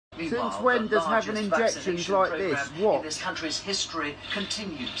Since when does having injections like this? What? In this country's history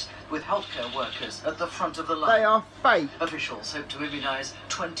continues, with healthcare workers at the front of the line. They are fake. Officials hope to immunise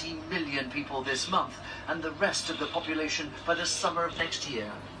 20 million people this month and the rest of the population by the summer of next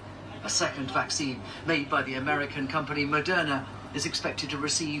year. A second vaccine, made by the American company Moderna, is expected to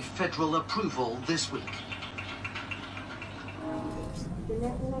receive federal approval this week.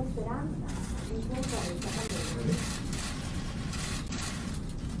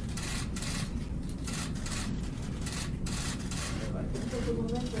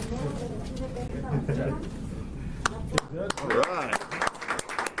 All right.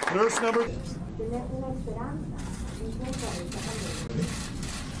 Nurse number.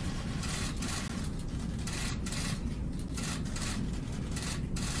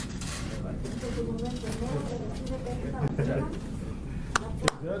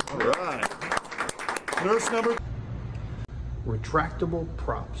 All right. Nurse number. Retractable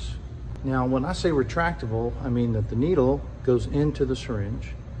props. Now, when I say retractable, I mean that the needle goes into the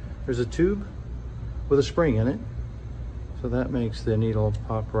syringe. There's a tube with a spring in it, so that makes the needle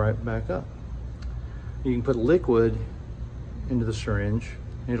pop right back up. You can put liquid into the syringe,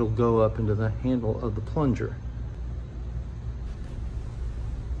 and it'll go up into the handle of the plunger.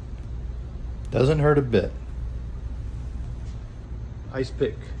 Doesn't hurt a bit. Ice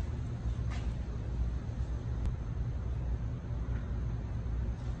pick.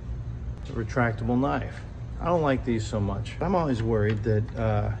 A retractable knife. I don't like these so much. I'm always worried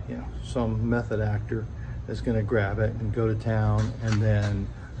that some method actor is going to grab it and go to town, and then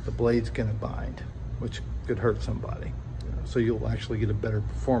the blade's going to bind, which could hurt somebody. So you'll actually get a better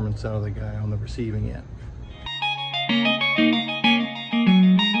performance out of the guy on the receiving end.